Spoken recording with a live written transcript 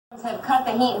Have cut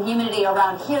the heat and humidity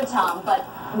around here, Tom, but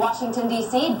Washington,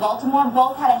 D.C., Baltimore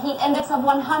both had a heat index of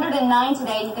 109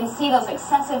 today. You can see those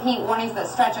excessive heat warnings that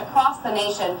stretch across the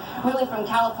nation, really from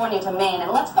California to Maine.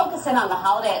 And let's focus in on the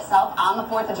holiday itself on the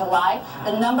 4th of July.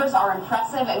 The numbers are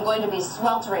impressive and going to be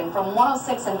sweltering from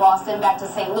 106 in Boston back to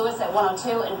St. Louis at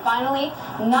 102. And finally,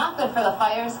 not good for the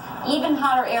fires. Even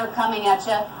hotter air coming at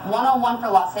you. 101 for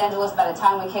Los Angeles by the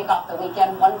time we kick off the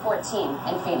weekend. 114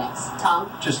 in Phoenix. Tom?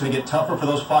 Just going to get tougher for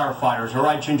those firefighters. All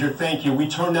right, Ginger, thank you. We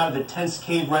turn now to the Temps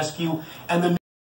Cave Rescue and the